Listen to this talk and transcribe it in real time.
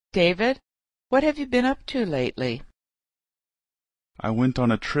David, what have you been up to lately? I went on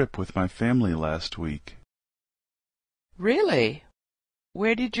a trip with my family last week. Really?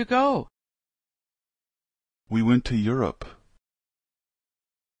 Where did you go? We went to Europe.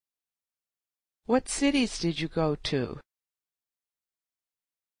 What cities did you go to?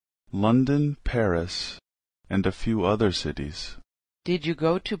 London, Paris, and a few other cities. Did you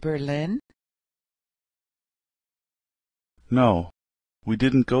go to Berlin? No, we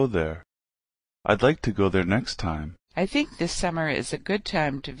didn't go there. I'd like to go there next time. I think this summer is a good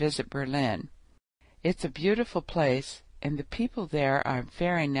time to visit Berlin. It's a beautiful place, and the people there are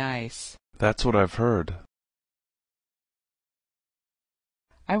very nice. That's what I've heard.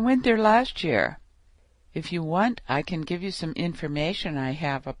 I went there last year. If you want, I can give you some information I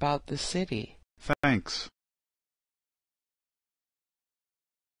have about the city. Thanks.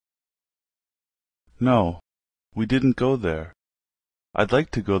 No, we didn't go there. I'd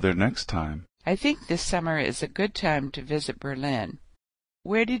like to go there next time. I think this summer is a good time to visit Berlin.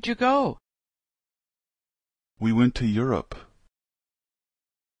 Where did you go? We went to Europe.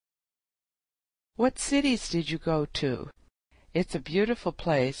 What cities did you go to? It's a beautiful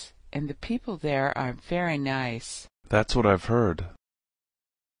place, and the people there are very nice. That's what I've heard.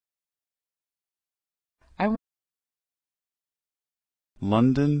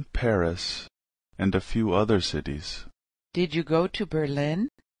 London, Paris, and a few other cities. Did you go to Berlin?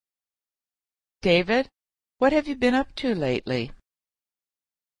 David, what have you been up to lately?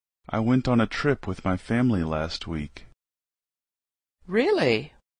 I went on a trip with my family last week. Really?